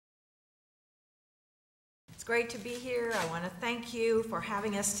It's great to be here. I want to thank you for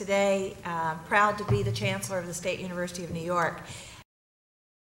having us today. Proud to be the Chancellor of the State University of New York.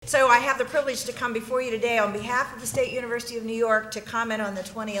 So I have the privilege to come before you today on behalf of the State University of New York to comment on the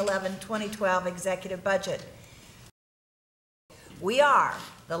 2011-2012 executive budget. We are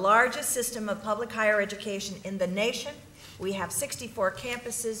the largest system of public higher education in the nation. We have 64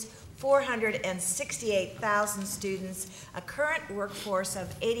 campuses, 468,000 students, a current workforce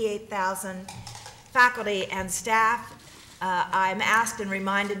of 88,000 faculty and staff. I'm asked and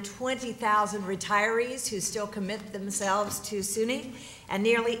reminded 20,000 retirees who still commit themselves to SUNY, and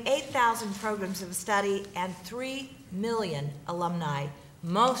nearly 8,000 programs of study and 3 million alumni,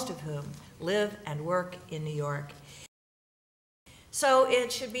 most of whom live and work in New York. So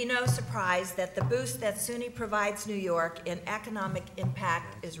it should be no surprise that the boost that SUNY provides New York in economic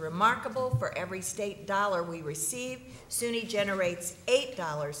impact is remarkable. For every state dollar we receive, SUNY generates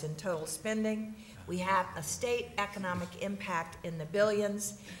 $8 in total spending. We have a state economic impact in the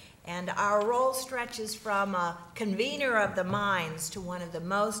billions, and our role stretches from a convener of the minds to one of the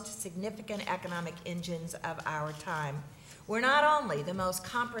most significant economic engines of our time. We're not only the most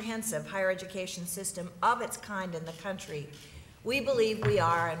comprehensive higher education system of its kind in the country, we believe we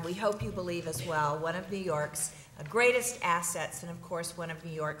are, and we hope you believe as well, one of New York's greatest assets and, of course, one of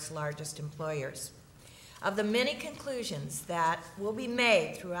New York's largest employers. Of the many conclusions that will be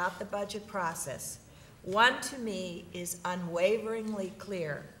made throughout the budget process, one to me is unwaveringly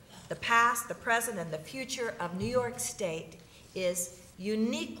clear. The past, the present, and the future of New York State is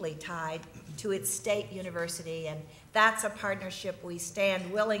uniquely tied to its state university, and that's a partnership we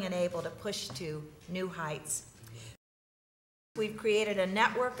stand willing and able to push to new heights. We've created a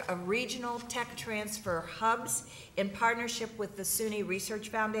network of regional tech transfer hubs in partnership with the SUNY Research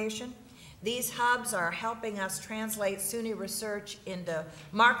Foundation. These hubs are helping us translate SUNY research into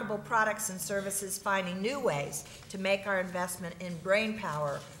marketable products and services, finding new ways to make our investment in brain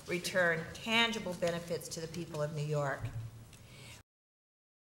power return tangible benefits to the people of New York.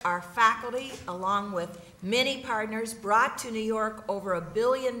 Our faculty, along with many partners, brought to New York over $1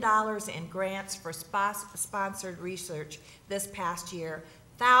 billion in grants for sponsored research this past year.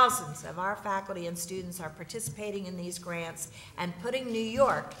 Thousands of our faculty and students are participating in these grants and putting New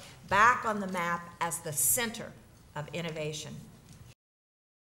York back on the map as the center of innovation.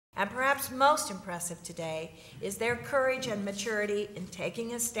 And perhaps most impressive today is their courage and maturity in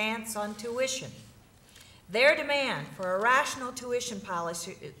taking a stance on tuition. Their demand for a rational tuition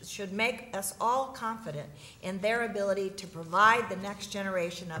policy should make us all confident in their ability to provide the next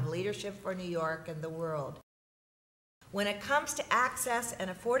generation of leadership for New York and the world. When it comes to access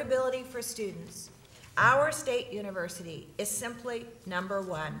and affordability for students, our state university is simply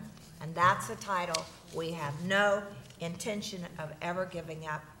 #1, and that's a title we have no intention of ever giving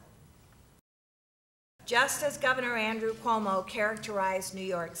up. Just as Governor Andrew Cuomo characterized New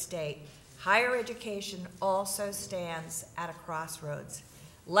York State, higher education also stands at a crossroads.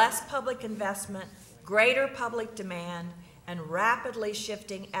 Less public investment, greater public demand, and rapidly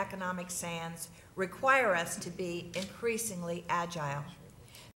shifting economic sands require us to be increasingly agile.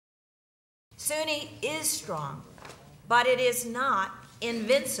 SUNY is strong, but it is not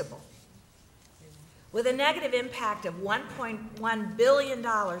invincible. With a negative impact of $1.1 billion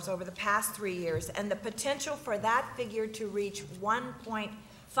over the past 3 years and the potential for that figure to reach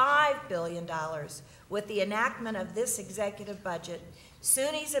 $1.5 billion with the enactment of this executive budget,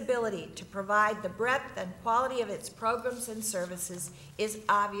 SUNY's ability to provide the breadth and quality of its programs and services is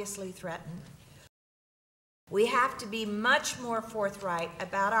obviously threatened. We have to be much more forthright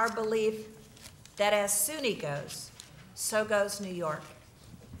about our belief that as SUNY goes, so goes New York,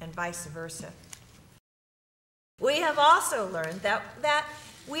 and vice versa. We have also learned that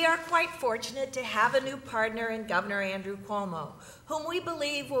we are quite fortunate to have a new partner in Governor Andrew Cuomo, whom we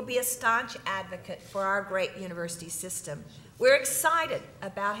believe will be a staunch advocate for our great university system. We're excited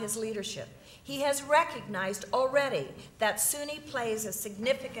about his leadership. He has recognized already that SUNY plays a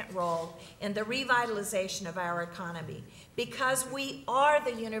significant role in the revitalization of our economy because we are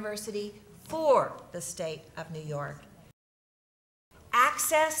the university for the state of New York.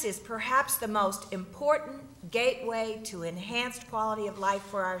 Access is perhaps the most important gateway to enhanced quality of life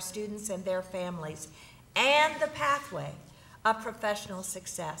for our students and their families, and the pathway of professional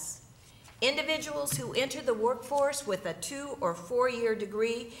success. Individuals who enter the workforce with a 2- or 4-year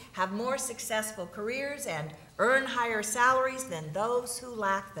degree have more successful careers and earn higher salaries than those who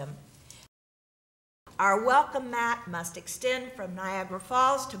lack them. Our welcome mat must extend from Niagara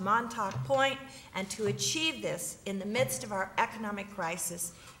Falls to Montauk Point, and to achieve this in the midst of our economic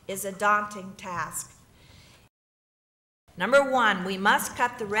crisis is a daunting task. Number one, we must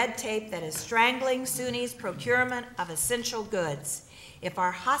cut the red tape that is strangling SUNY's procurement of essential goods. If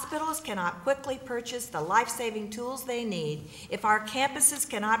our hospitals cannot quickly purchase the life-saving tools they need, if our campuses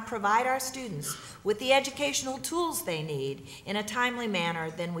cannot provide our students with the educational tools they need in a timely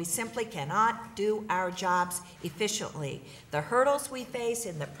manner, then we simply cannot do our jobs efficiently. The hurdles we face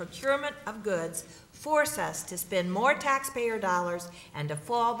in the procurement of goods force us to spend more taxpayer dollars and to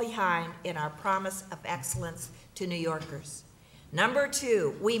fall behind in our promise of excellence to New Yorkers. Number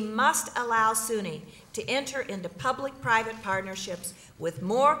two, we must allow SUNY to enter into public-private partnerships with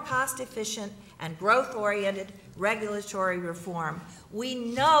more cost-efficient and growth-oriented regulatory reform. We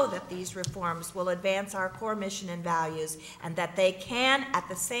know that these reforms will advance our core mission and values, and that they can, at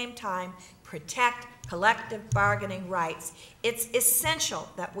the same time, protect collective bargaining rights. It's essential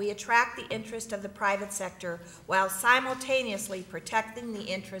that we attract the interest of the private sector while simultaneously protecting the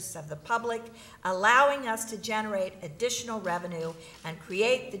interests of the public, allowing us to generate additional revenue and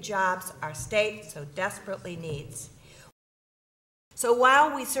create the jobs our state so desperately needs. So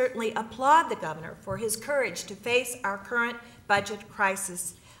while we certainly applaud the governor for his courage to face our current budget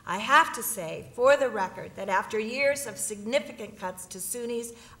crisis, I have to say, for the record, that after years of significant cuts to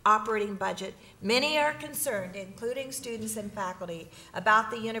SUNY's operating budget, many are concerned, including students and faculty, about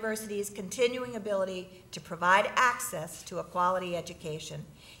the university's continuing ability to provide access to a quality education.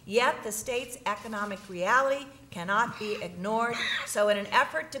 Yet the state's economic reality cannot be ignored, so in an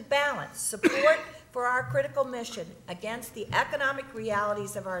effort to balance support for our critical mission against the economic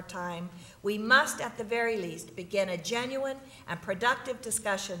realities of our time, we must at the very least begin a genuine and productive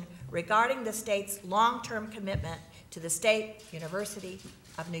discussion regarding the state's long-term commitment to the State University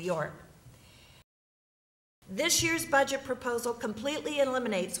of New York. This year's budget proposal completely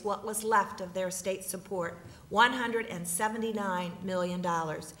eliminates what was left of their state support, $179 million.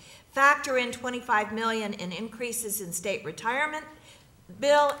 Factor in $25 million in increases in state retirement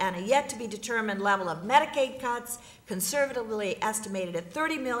bill and a yet-to-be-determined level of Medicaid cuts, conservatively estimated at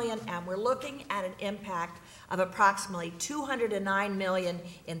 $30 million, and we're looking at an impact of approximately $209 million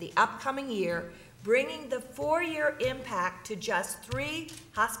in the upcoming year, bringing the four-year impact to just 3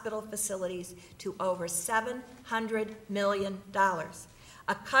 hospital facilities to over $700 million.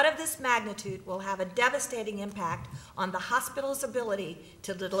 A cut of this magnitude will have a devastating impact on the hospital's ability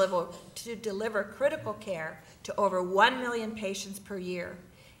to deliver critical care to over 1 million patients per year,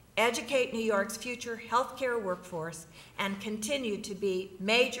 educate New York's future healthcare workforce, and continue to be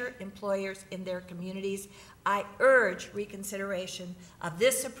major employers in their communities. I urge reconsideration of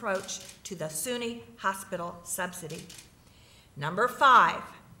this approach to the SUNY hospital subsidy. Number 5,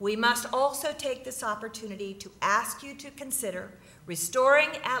 we must also take this opportunity to ask you to consider restoring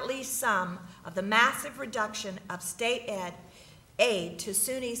at least some of the massive reduction of state aid to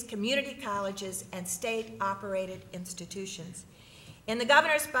SUNY's community colleges and state-operated institutions. In the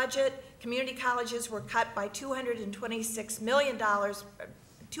governor's budget, community colleges were cut by $226 million,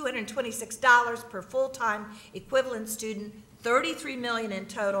 $226 per full-time equivalent student, $33 million in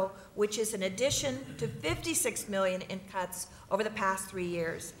total, which is in addition to $56 million in cuts over the past 3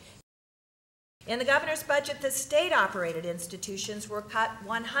 years. In the governor's budget, the state-operated institutions were cut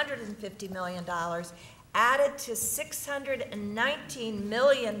 $150 million, added to $619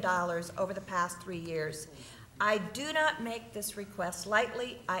 million over the past 3 years. I do not make this request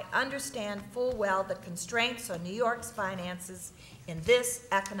lightly. I understand full well the constraints on New York's finances in this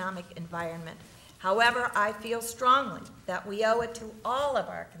economic environment. However, I feel strongly that we owe it to all of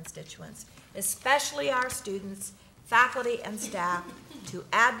our constituents, especially our students, faculty, and staff, to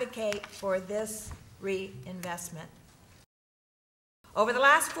advocate for this reinvestment. Over the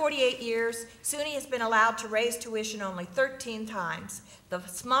last 48 years, SUNY has been allowed to raise tuition only 13 times. The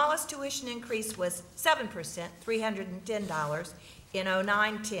smallest tuition increase was 7%, $310 in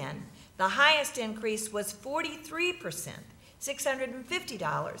 09-10. The highest increase was 43%,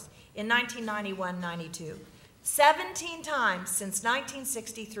 $650 in 1991-92. 17 times since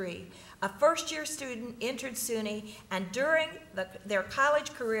 1963, a first-year student entered SUNY and during their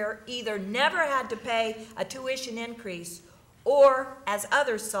college career either never had to pay a tuition increase or, as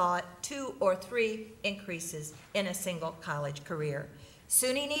others saw it, 2 or 3 increases in a single college career.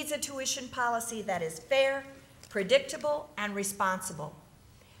 SUNY needs a tuition policy that is fair, predictable, and responsible.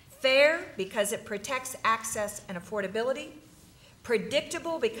 Fair because it protects access and affordability.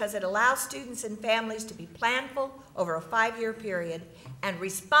 Predictable because it allows students and families to be planful over a 5-year period. And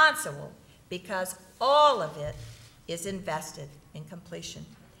responsible because all of it is invested in completion.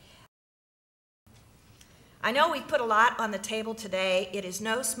 I know we put a lot on the table today. It is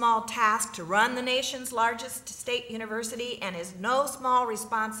no small task to run the nation's largest state university and is no small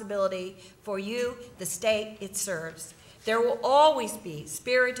responsibility for you, the state it serves. There will always be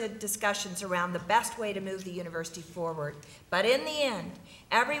spirited discussions around the best way to move the university forward. But in the end,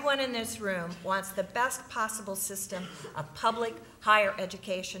 everyone in this room wants the best possible system of public higher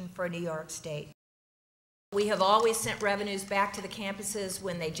education for New York State. We have always sent revenues back to the campuses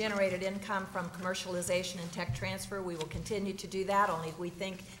when they generated income from commercialization and tech transfer. We will continue to do that, only we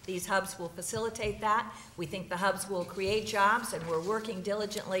think these hubs will facilitate that. We think the hubs will create jobs, and we're working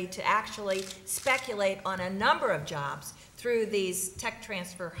diligently to actually speculate on a number of jobs through these tech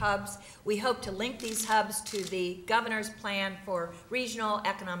transfer hubs. We hope to link these hubs to the governor's plan for regional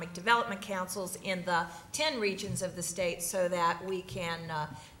economic development councils in the 10 regions of the state so that we can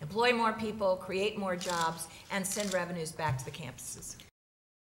employ more people, create more jobs, and send revenues back to the campuses.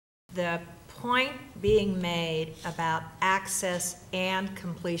 The point being made about access and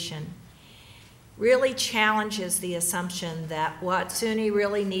completion really challenges the assumption that what SUNY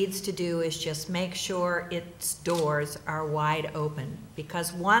really needs to do is just make sure its doors are wide open.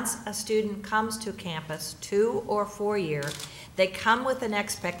 Because once a student comes to campus, 2 or 4 year, they come with an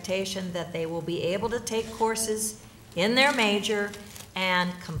expectation that they will be able to take courses in their major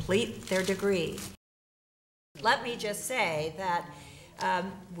and complete their degree. Let me just say that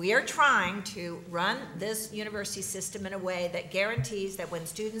we are trying to run this university system in a way that guarantees that when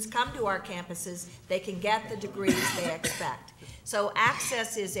students come to our campuses, they can get the degrees they expect. So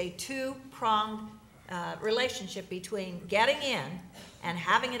access is a two-pronged relationship between getting in and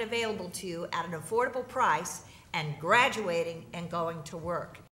having it available to you at an affordable price and graduating and going to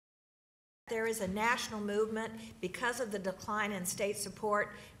work. There is a national movement because of the decline in state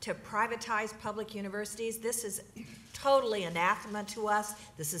support to privatize public universities. This is totally anathema to us.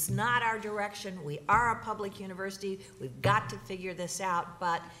 This is not our direction. We are a public university. We've got to figure this out.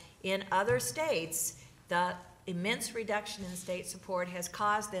 But in other states, the immense reduction in state support has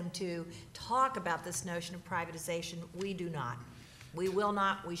caused them to talk about this notion of privatization. We do not. We will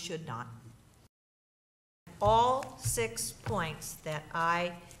not. We should not. All 6 points that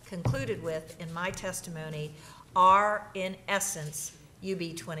I concluded with in my testimony are, in essence, UB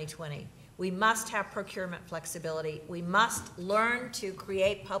 2020. We must have procurement flexibility. We must learn to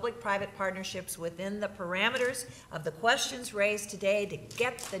create public-private partnerships within the parameters of the questions raised today to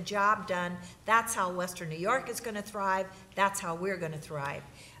get the job done. That's how Western New York is going to thrive. That's how we're going to thrive.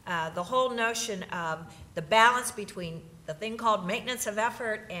 The whole notion of the balance between the thing called maintenance of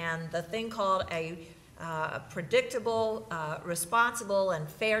effort and the thing called a predictable, responsible, and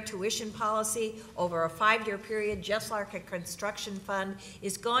fair tuition policy over a 5-year period, just like a construction fund,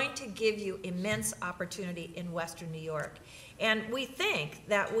 is going to give you immense opportunity in Western New York. And we think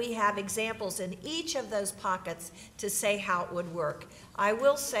that we have examples in each of those pockets to say how it would work. I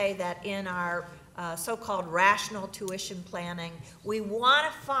will say that in our so-called rational tuition planning, we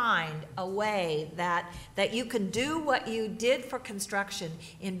want to find a way that you can do what you did for construction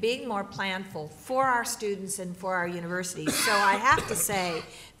in being more planful for our students and for our universities. So I have to say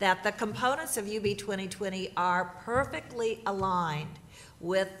that the components of UB 2020 are perfectly aligned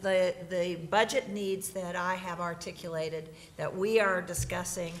with the budget needs that I have articulated, that we are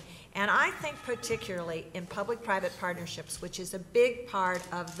discussing. And I think particularly in public-private partnerships, which is a big part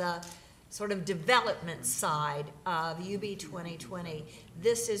of the sort of development side of UB 2020,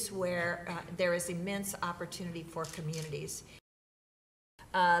 this is where there is immense opportunity for communities.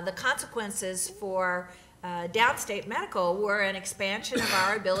 The consequences for downstate medical were an expansion of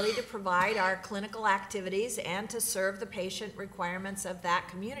our ability to provide our clinical activities and to serve the patient requirements of that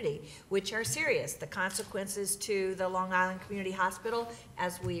community, which are serious. The consequences to the Long Island Community Hospital,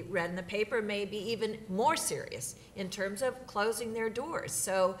 as we read in the paper, may be even more serious in terms of closing their doors.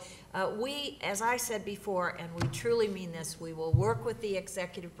 So we, as I said before, and we truly mean this, we will work with the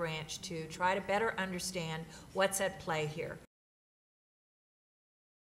executive branch to try to better understand what's at play here.